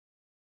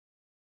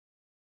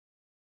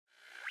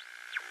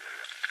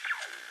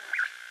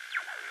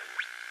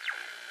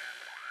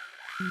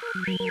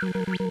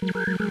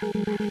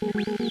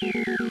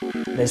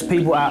There's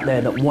people out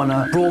there that want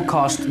to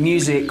broadcast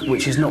music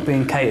which is not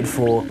being catered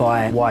for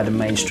by wider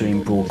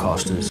mainstream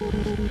broadcasters.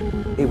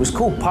 It was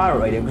called pirate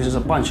radio because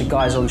there's a bunch of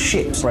guys on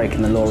ships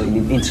breaking the law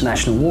in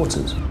international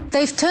waters.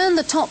 They've turned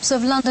the tops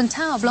of London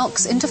tower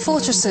blocks into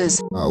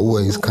fortresses. I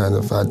always kind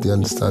of had the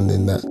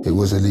understanding that it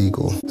was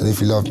illegal. And if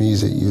you love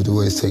music, you'd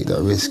always take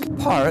that risk.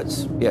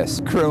 Pirates,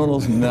 yes.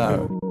 Criminals,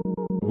 no.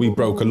 We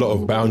broke a lot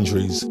of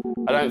boundaries.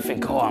 I don't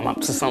think, oh, I'm up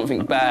to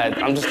something bad.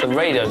 I'm just a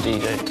radio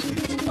DJ.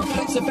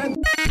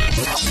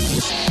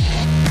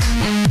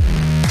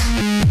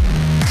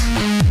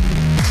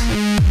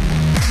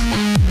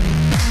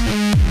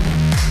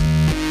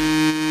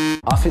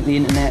 I think the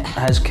internet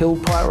has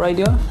killed pirate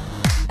radio, and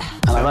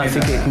I don't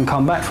think it can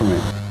come back from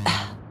it.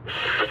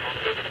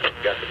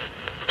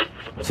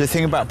 So the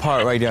thing about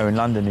pirate radio in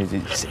London is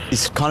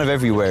it's kind of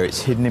everywhere.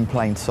 It's hidden in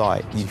plain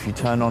sight. If you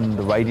turn on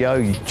the radio,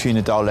 you tune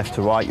the dial left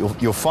to right,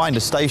 you'll find a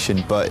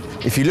station, but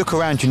if you look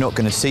around, you're not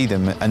going to see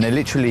them, and they're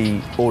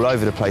literally all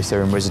over the place.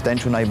 They're in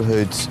residential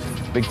neighbourhoods,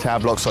 big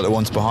tower blocks like the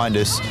ones behind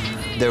us.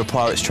 There are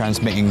pirates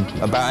transmitting.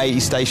 About 80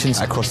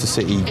 stations across the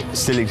city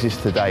still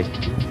exist today.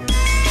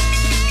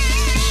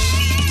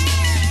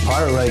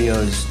 Pirate radio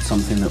is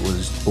something that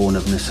was born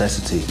of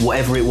necessity.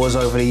 Whatever it was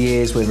over the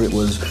years, whether it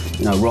was,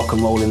 rock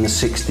and roll in the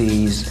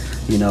 60s,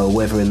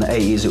 whether in the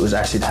 80s it was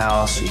acid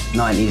house,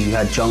 90s you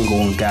had jungle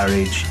and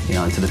garage,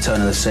 into the turn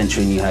of the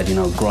century you had,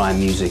 grime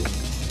music.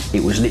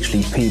 It was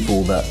literally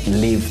people that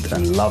lived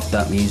and loved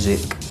that music,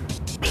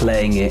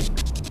 playing it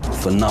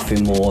for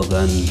nothing more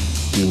than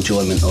the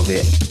enjoyment of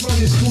it.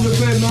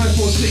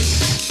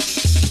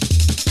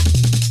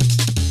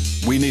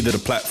 We needed a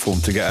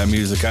platform to get our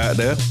music out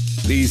there.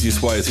 The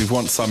easiest way is if you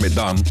want something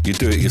done, you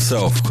do it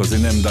yourself, because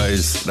in them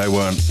days they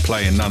weren't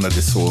playing none of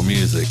this sort of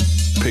music.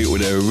 People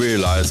there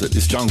realised that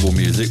this jungle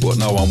music, what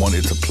no one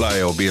wanted to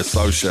play or be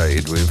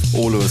associated with,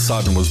 all of a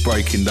sudden was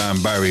breaking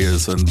down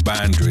barriers and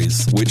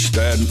boundaries which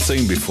they hadn't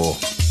seen before.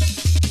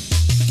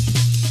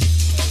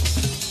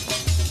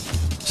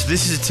 So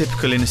this is a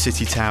typical inner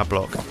city tower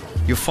block.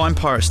 You'll find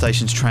pirate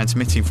stations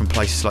transmitting from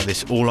places like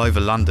this all over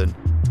London.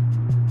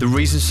 The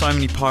reason so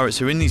many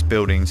pirates are in these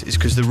buildings is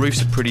because the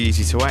roofs are pretty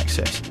easy to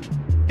access.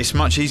 It's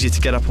much easier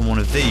to get up on one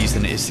of these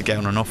than it is to get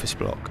on an office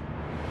block.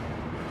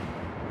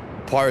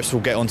 Pirates will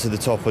get onto the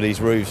top of these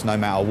roofs no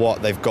matter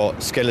what. They've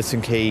got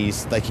skeleton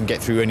keys, they can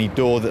get through any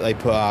door that they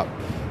put up.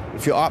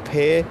 If you're up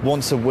here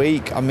once a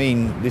week,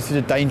 this is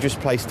a dangerous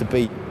place to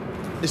be.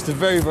 It's the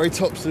very, very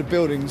tops of the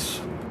buildings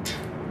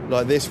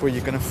like this where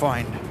you're going to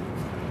find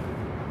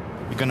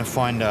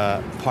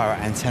a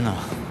pirate antenna.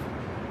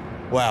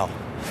 Wow.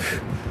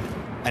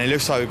 And it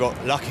looks like we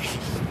got lucky.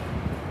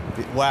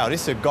 Wow,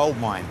 this is a gold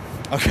mine.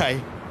 Okay.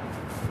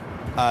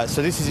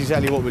 So this is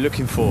exactly what we're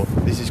looking for.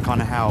 This is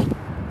kind of how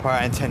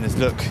pirate antennas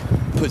look,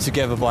 put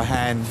together by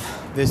hand.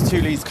 There's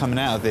two leads coming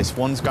out of this.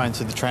 One's going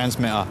to the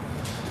transmitter,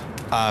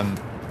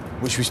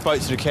 which we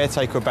spoke to the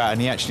caretaker about,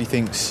 and he actually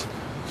thinks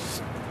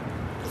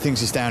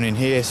it's down in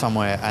here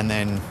somewhere, and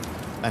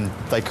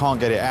they can't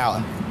get it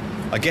out.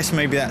 I guess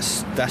maybe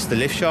that's the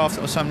lift shaft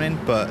or something,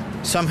 but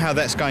somehow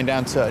that's going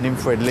down to an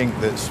infrared link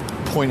that's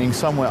pointing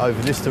somewhere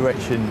over this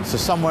direction. So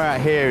somewhere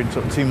out here in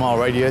sort of 2 mile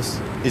radius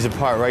is a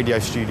pirate radio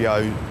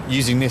studio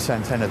using this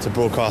antenna to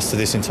broadcast to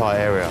this entire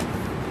area.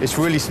 It's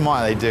really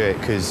smart they do it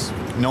because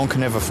no one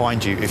can ever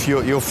find you. If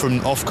you're from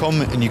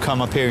Ofcom and you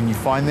come up here and you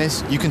find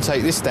this, you can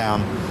take this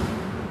down.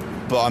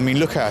 But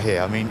look out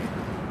here. The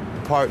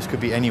pirates could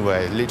be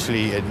anywhere,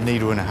 literally a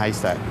needle in a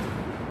haystack.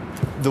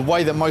 The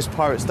way that most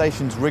pirate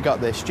stations rig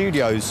up their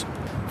studios,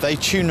 they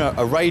tune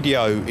a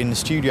radio in the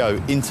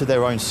studio into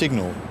their own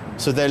signal.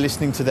 So they're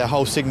listening to their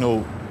whole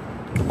signal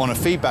on a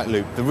feedback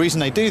loop. The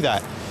reason they do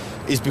that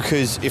is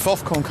because if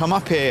Ofcom come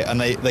up here and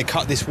they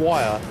cut this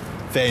wire,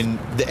 then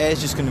the air's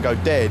just going to go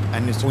dead.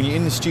 And when you're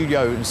in the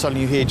studio and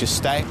suddenly you hear just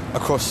static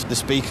across the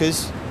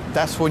speakers,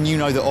 that's when you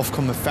know that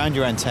Ofcom have found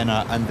your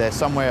antenna and they're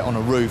somewhere on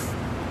a roof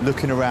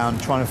looking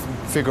around, trying to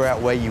figure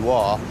out where you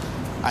are.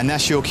 And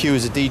that's your cue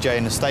as a DJ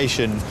in the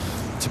station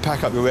to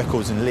pack up your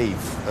records and leave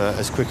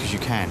as quick as you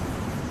can.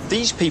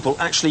 These people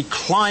actually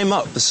climb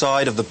up the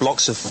side of the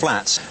blocks of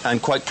flats,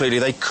 and quite clearly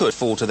they could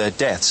fall to their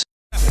deaths.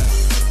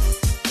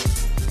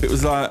 It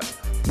was like,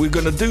 we're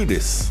going to do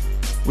this.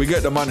 We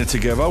get the money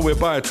together, we'll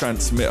buy a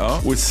transmitter,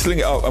 we sling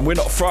it up, and we're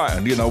not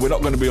frightened, we're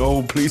not going to be,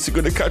 oh, police are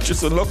going to catch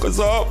us and lock us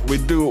up. We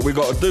do what we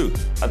got to do.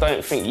 I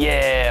don't think,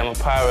 I'm a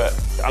pirate.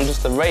 I'm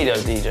just a radio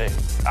DJ.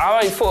 I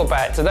only thought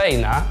about it today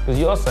now, because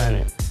you're saying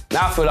it.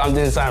 Now I feel like I'm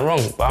doing something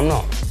wrong, but I'm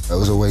not. There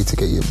was a way to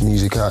get your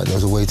music out, and there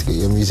was a way to get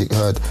your music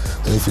heard.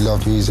 And if you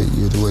love music,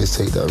 you'd always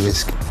take that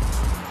risk.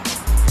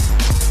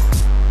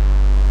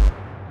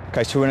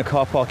 Okay, so we're in a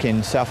car park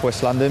in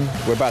southwest London.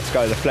 We're about to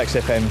go to the Flex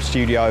FM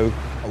studio.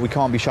 We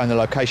can't be shown the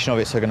location of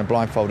it, so they're going to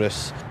blindfold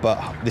us.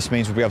 But this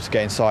means we'll be able to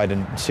get inside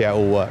and see how it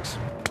all works.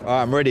 All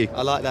right, I'm ready.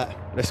 I like that.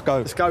 Let's go.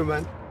 Let's go,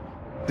 man.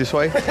 This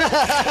way?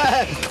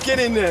 Get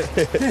in there.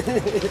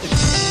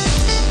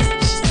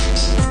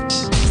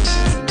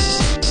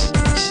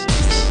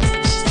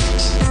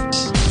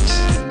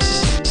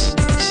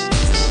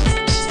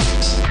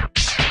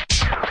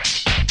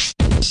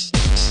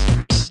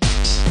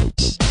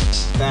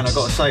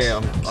 to say,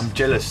 I'm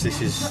jealous.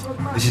 This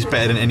is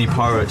better than any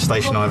pirate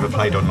station I ever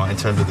played on. Like in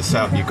terms of the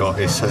sound you got,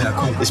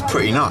 it's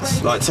pretty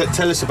nuts. Like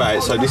tell us about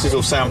it. So this is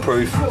all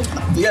soundproof.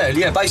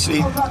 Yeah.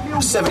 Basically,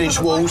 7-inch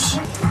walls,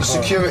 a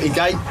security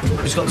gate.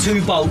 It's got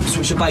 2 bolts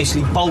which are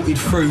basically bolted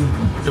through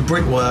the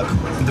brickwork.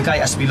 The gate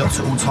has to be locked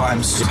at all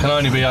times. It can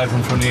only be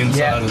opened from the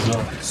inside as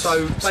well.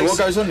 So what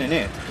goes on in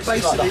here?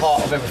 Basically, like the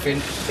heart of everything.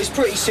 It's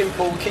pretty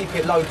simple. We keep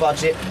it low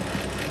budget.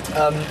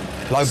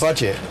 Low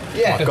budget.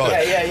 Yeah, oh my God.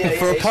 yeah.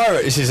 For a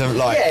pirate, this isn't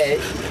like. Yeah,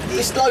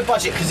 it's low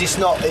budget because it's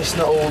not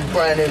all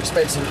brand new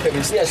expensive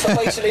equipment. Yeah, so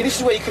basically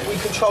this is where we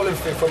control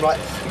everything from. Like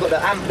you've got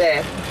the amp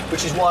there,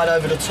 which is wired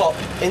over the top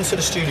into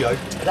the studio.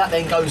 That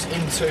then goes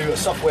into a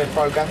software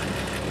program,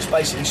 which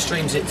basically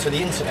streams it to the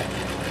internet.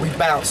 We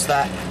bounce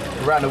that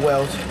around the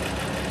world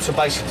to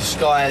basically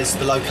disguise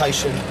the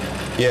location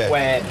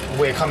where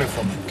we're coming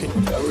from.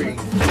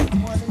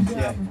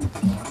 Yeah.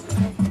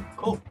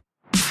 Cool.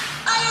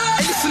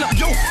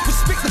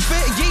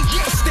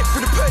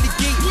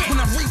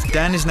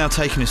 Dan is now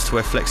taking us to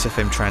where Flex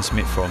FM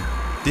transmit from.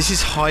 This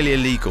is highly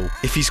illegal.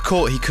 If he's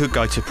caught, he could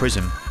go to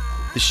prison.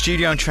 The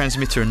studio and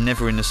transmitter are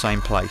never in the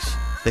same place.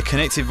 They're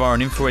connected via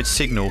an infrared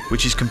signal,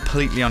 which is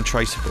completely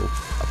untraceable.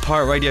 A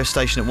pirate radio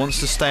station that wants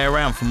to stay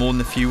around for more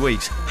than a few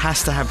weeks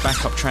has to have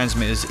backup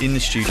transmitters in the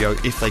studio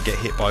if they get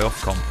hit by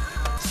Ofcom.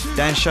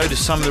 Dan showed us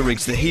some of the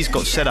rigs that he's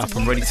got set up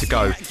and ready to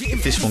go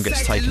if this one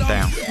gets taken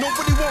down.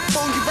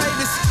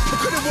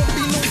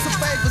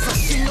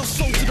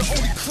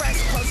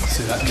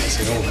 See, that gets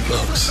in all the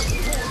blocks.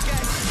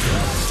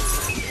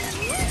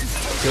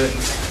 Good.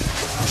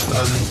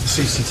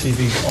 CCTV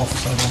off,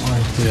 so I don't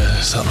mind. Yeah,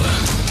 it's up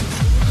there.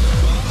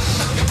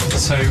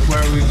 So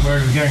where are we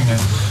going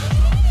now?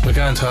 We're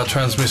going to our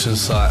transmission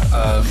site.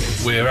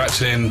 We're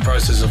actually in the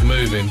process of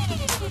moving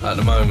at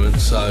the moment,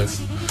 so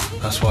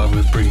that's why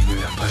we're bringing you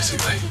there,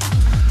 basically.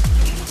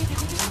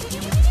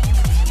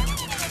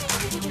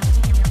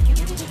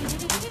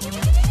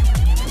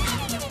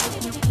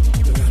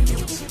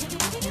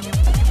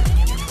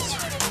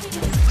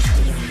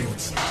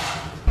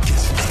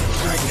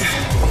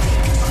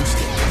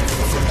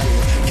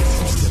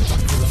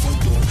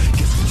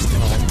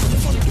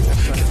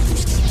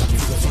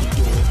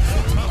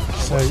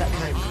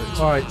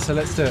 Alright, so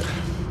let's do it.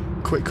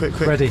 Quick.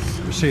 Ready,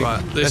 shoot.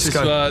 Right, this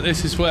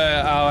is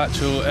where our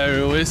actual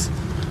aerial is.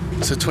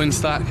 It's a twin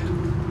stack.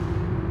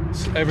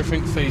 So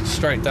everything feeds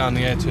straight down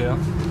the edge here.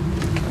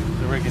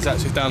 The rig is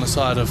actually down the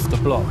side of the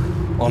block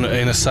on it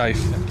in a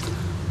safe.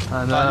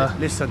 And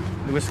Listen,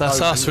 that's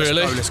us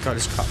really. Let's go.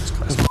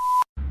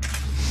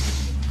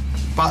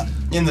 But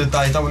at the end of the day,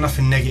 I don't want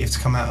nothing negative to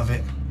come out of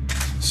it.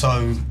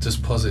 So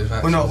just positive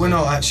action. We're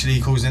not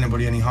actually causing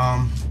anybody any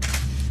harm.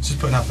 It's just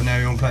putting up an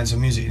aerial and playing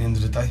some music at the end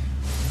of the day.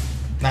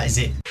 That is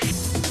it.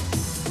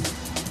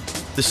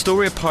 The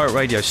story of pirate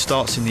radio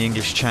starts in the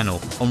English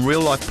Channel, on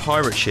real-life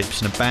pirate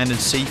ships and abandoned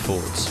sea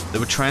forts that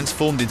were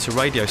transformed into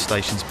radio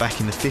stations back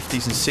in the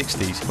 50s and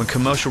 60s when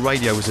commercial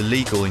radio was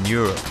illegal in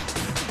Europe.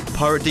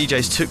 Pirate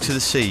DJs took to the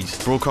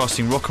seas,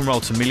 broadcasting rock and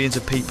roll to millions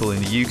of people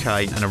in the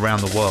UK and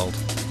around the world.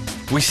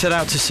 We set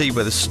out to see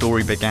where the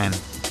story began.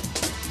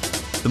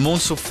 The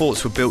Maunsell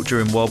forts were built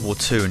during World War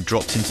II and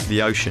dropped into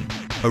the ocean.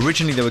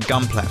 Originally they were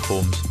gun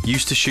platforms,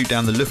 used to shoot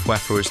down the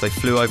Luftwaffe as they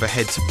flew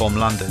overhead to bomb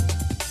London.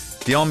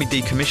 The army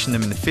decommissioned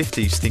them in the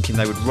 50s thinking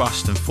they would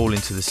rust and fall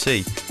into the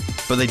sea,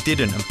 but they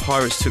didn't and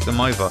pirates took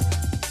them over.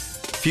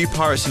 Few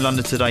pirates in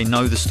London today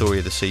know the story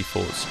of the sea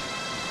forts.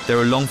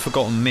 They're a long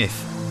forgotten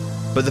myth,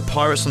 but the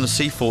pirates on the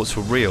sea forts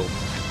were real.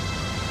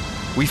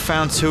 We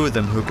found 2 of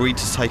them who agreed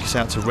to take us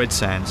out to Red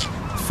Sands,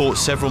 a fort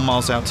several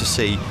miles out to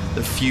sea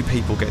that few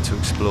people get to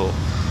explore.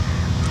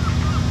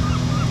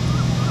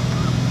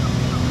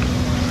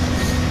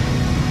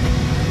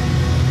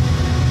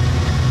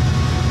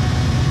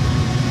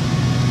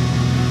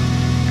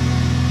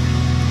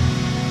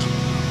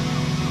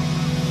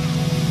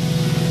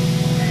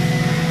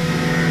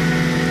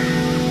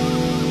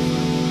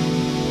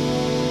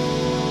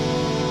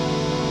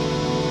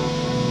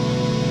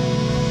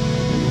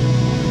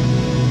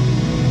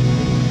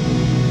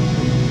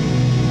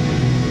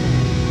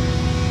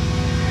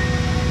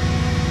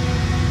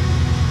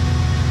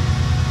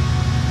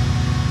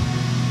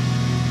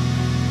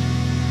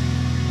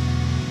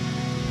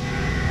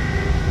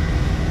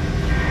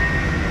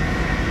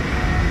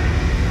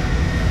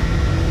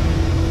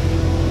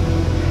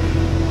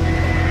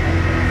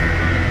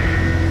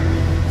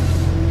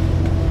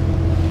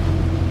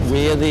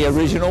 The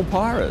original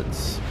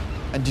pirates.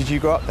 And did you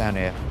grow up down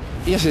here?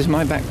 Yes, it's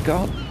my back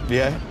garden.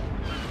 Yeah.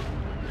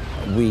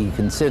 We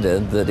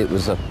considered that it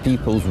was a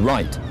people's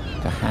right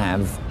to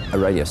have a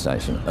radio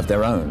station of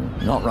their own,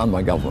 not run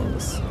by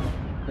governments.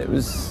 It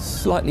was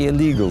slightly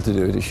illegal to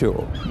do it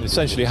ashore. It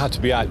essentially had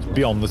to be out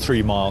beyond the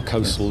 3-mile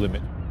coastal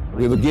limit.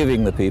 We were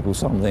giving the people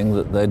something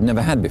that they'd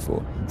never had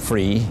before.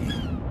 Free,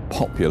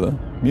 popular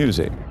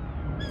music.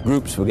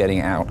 Groups were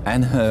getting out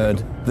and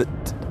heard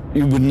that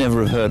you would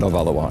never have heard of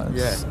otherwise.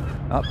 Yeah.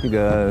 Up you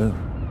go.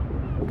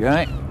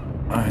 Okay.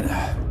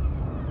 Right.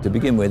 To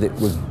begin with, it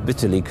was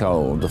bitterly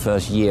cold. The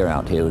first year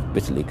out here was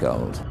bitterly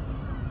cold.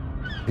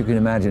 You can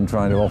imagine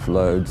trying to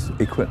offload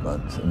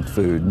equipment and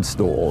food and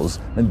stores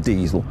and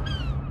diesel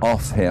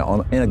off here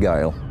in a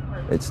gale.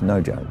 It's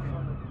no joke.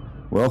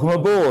 Welcome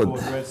aboard.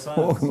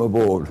 Welcome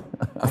aboard.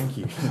 Thank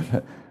you.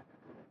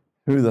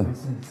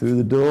 through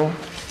the door.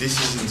 This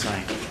is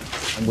insane.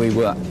 And we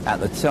were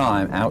at the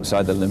time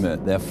outside the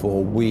limit,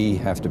 therefore we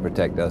have to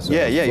protect ourselves.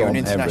 Yeah, you're in from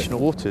international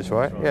waters,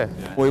 right? Yeah.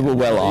 We were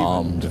well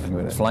armed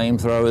with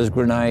flamethrowers,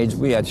 grenades,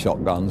 we had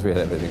shotguns, we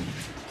had everything.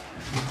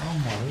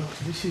 Oh my God,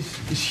 this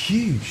is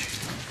huge.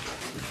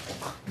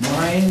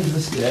 Mind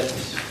the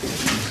steps.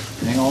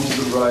 Hang on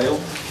to the rail.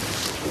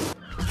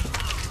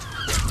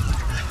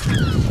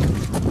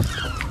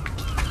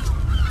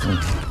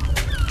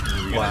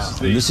 Wow.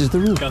 This is the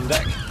roof. Gun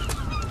deck.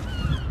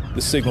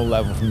 The signal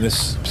level from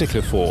this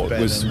particular fort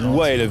was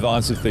way in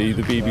advance of the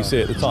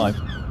BBC at the time.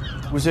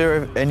 Was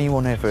there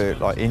anyone ever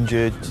like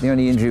injured? The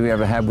only injury we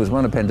ever had was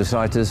one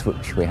appendicitis,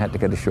 which we had to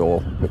get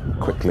ashore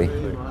quickly.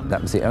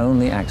 That was the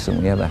only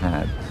accident we ever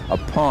had,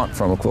 apart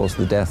from, of course,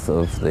 the death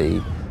of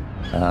the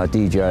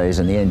DJs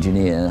and the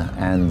engineer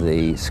and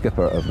the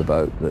skipper of the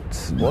boat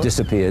that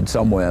disappeared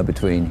somewhere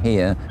between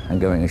here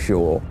and going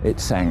ashore. It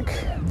sank.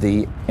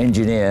 The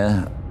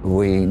engineer,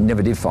 we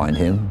never did find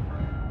him,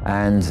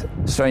 and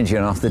strangely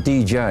enough, the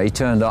DJ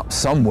turned up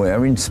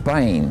somewhere in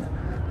Spain.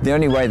 The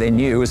only way they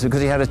knew was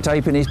because he had a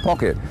tape in his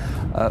pocket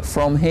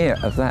from here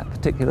of that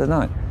particular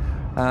night.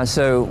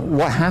 So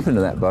what happened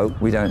to that boat,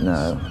 we don't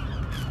know.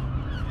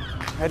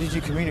 How did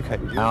you communicate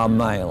with you? Our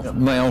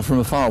mail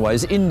from far away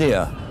is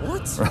India.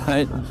 What?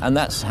 Right? And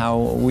that's how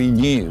we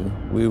knew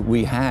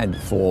we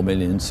had 4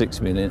 million,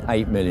 6 million,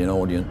 8 million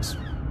audience.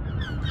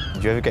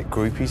 Did you ever get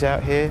groupies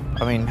out here?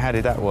 I mean, how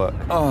did that work?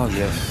 Oh,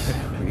 yes.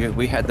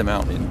 We had them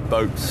out in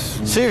boats.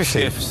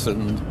 Seriously? Skiffs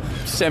and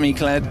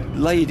semi-clad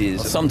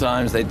ladies.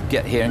 Sometimes they'd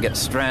get here and get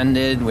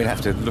stranded. We'd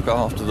have to look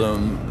after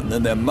them. And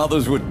then their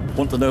mothers would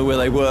want to know where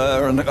they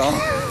were.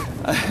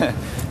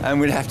 And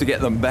we'd have to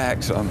get them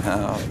back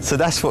somehow. So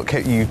that's what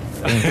kept you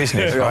in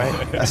business, right?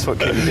 That's what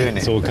kept you doing it.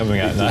 It's all coming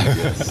out now.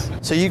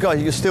 So you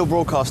guys, you're still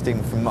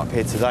broadcasting from up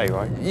here today,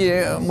 right?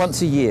 Yeah,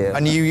 once a year.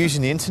 And are you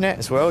using the internet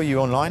as well? Are you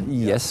online?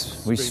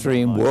 Yes, we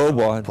stream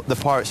worldwide. The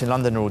pirates in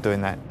London are all doing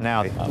that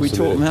now. We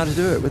taught them how to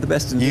do it. We're the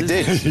best in the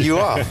business. You did? You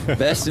are?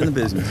 Best in the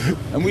business.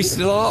 And we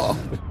still are.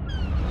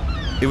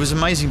 It was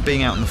amazing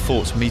being out in the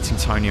forts, meeting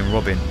Tony and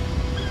Robin.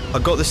 I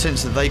got the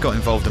sense that they got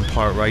involved in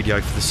pirate radio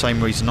for the same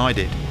reason I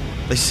did.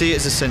 They see it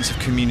as a sense of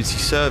community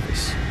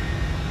service.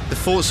 The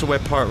forts are where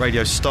pirate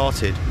radio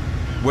started.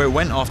 Where it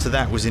went after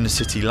that was inner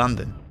city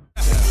London.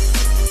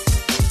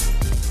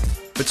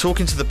 But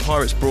talking to the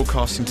pirates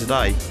broadcasting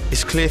today,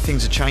 it's clear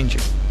things are changing.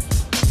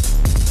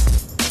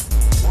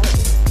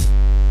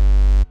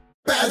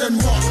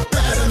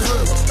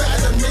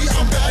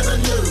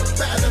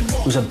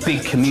 It was a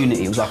big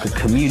community, it was like a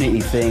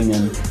community thing,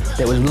 and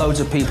there was loads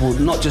of people,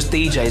 not just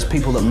DJs,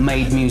 people that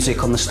made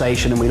music on the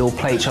station, and we'd all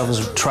play each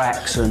other's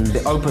tracks, and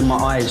it opened my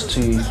eyes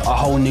to a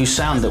whole new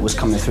sound that was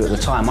coming through at the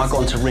time. I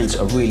got into Rinse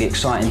at a really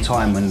exciting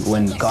time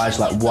when guys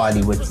like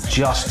Wiley were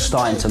just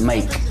starting to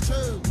make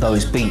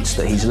those beats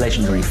that he's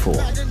legendary for.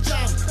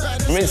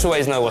 Rinse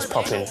always know what's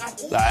popping.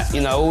 Like,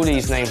 you know, all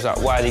these names like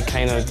Wiley,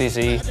 Kano,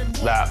 Dizzy,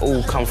 that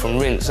all come from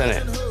Rinse,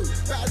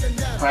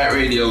 innit? Pirate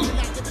radio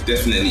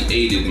definitely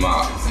aided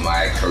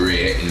my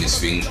career in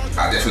this thing.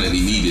 I definitely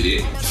needed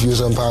it. If you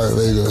was on pirate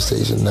radio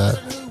station now,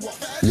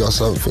 you got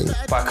something.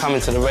 By coming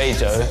to the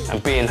radio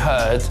and being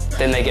heard,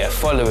 then they get a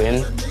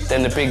following,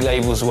 then the big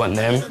labels want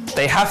them.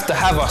 They have to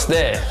have us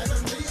there.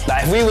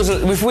 Like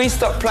if we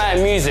stopped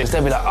playing music,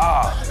 they'd be like,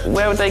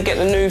 where would they get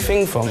the new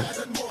thing from?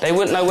 They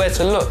wouldn't know where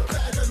to look.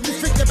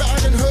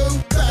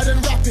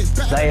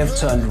 They have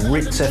turned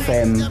Rinse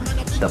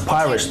FM, the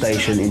pirate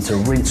station, into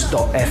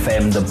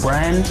Rinse.fm, the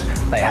brand.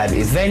 They have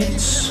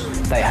events,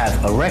 they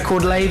have a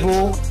record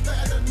label.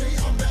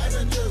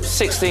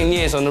 16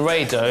 years on the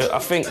radio, I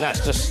think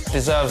that just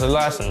deserves a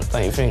license,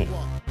 don't you think?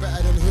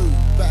 Better than who?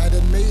 Better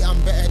than me,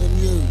 I'm better than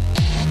you.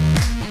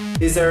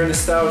 Is there a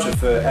nostalgia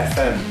for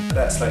FM?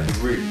 That's like the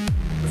root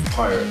of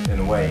pirate in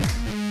a way.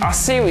 I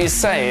see what you're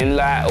saying,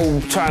 like all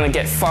trying to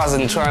get fuzz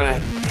and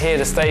trying to hear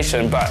the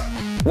station, but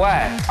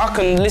why? I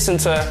can listen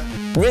to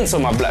Rinse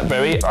on my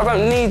BlackBerry. I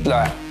don't need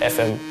like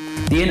FM.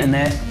 The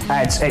internet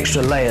adds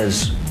extra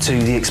layers to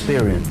the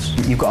experience.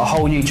 You've got a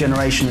whole new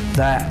generation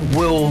that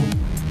will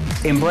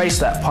embrace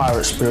that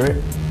pirate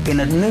spirit in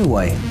a new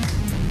way,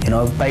 you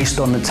know, based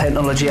on the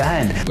technology at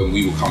hand. When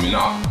we were coming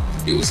up,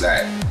 it was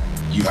like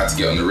you had to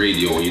get on the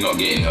radio or you're not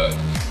getting heard.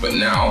 But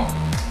now,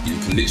 you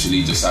can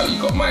literally just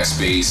you've got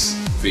MySpace,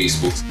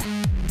 Facebook.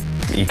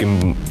 You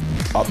can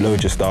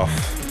upload your stuff,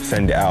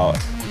 send it out,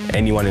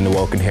 anyone in the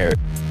world can hear it.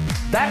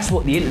 That's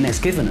what the internet's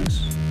given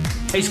us.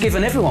 It's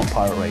given everyone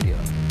pirate radio.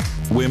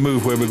 We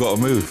move where we got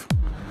to move.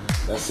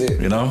 That's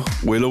it. You know,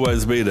 we'll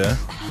always be there.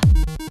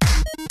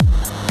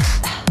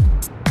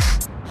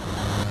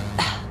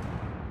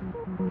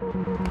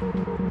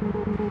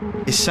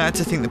 It's sad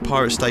to think the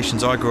pirate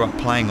stations I grew up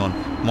playing on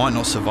might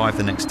not survive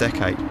the next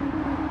decade.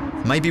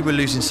 Maybe we're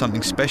losing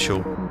something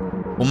special,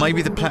 or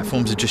maybe the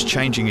platforms are just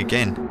changing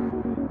again.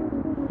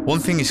 One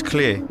thing is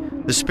clear,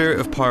 the spirit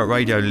of pirate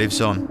radio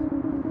lives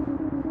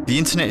on. The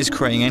internet is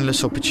creating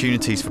endless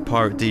opportunities for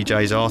pirate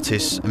DJs,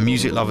 artists and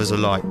music lovers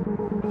alike.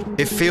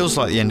 It feels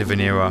like the end of an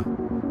era,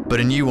 but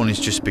a new one is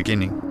just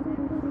beginning.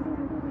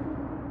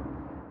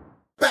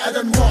 Better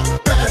than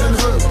what? Better than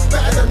who?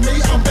 Better than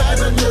me, I'm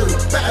better than you.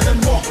 Better than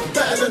what?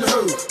 Better than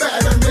who?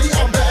 Better than me,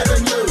 I'm better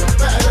than you.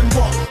 Better than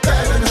what?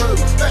 Better than who?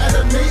 Better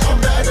than me, I'm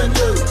better than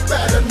you.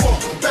 Better than what?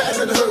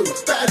 Better than who?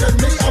 Better than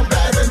me, I'm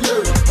better than you.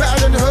 Better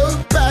than who?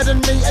 Better than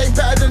me, ain't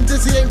better than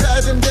Dizzy, ain't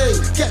better than D.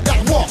 Get that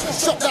what?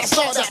 Stop that,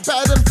 start that.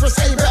 Better than Chris,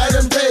 ain't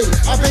better than B.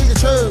 I beat the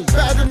tune.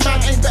 Better than man,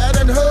 ain't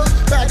better than who?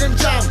 Better than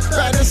Jam,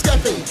 better than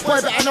Skeppy.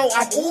 Boy, better know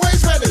I'm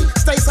always ready.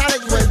 Stay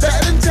silent, you ain't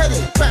better than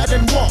Teddy. Better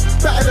than what?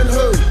 Better than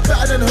who?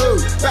 Better than who?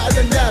 Better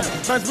than them.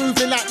 Man's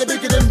moving like the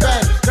bigger than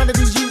Ben. None of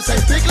these youths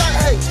ain't big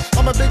like H.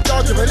 I'm a big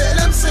dog, you're a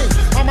little MC.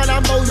 I'm an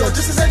ammo, you're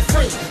just as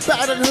free.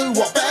 Better than who?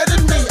 What? Better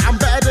than me. I'm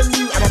better than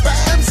you. I'm a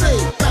better MC.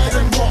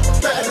 Better than what?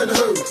 Better than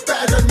who?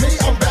 Better than me.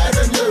 I'm better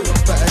than you.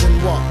 Better than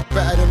what?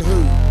 Better than who?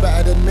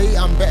 Better than me.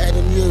 I'm better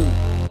than you.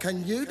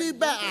 Can you do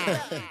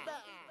better?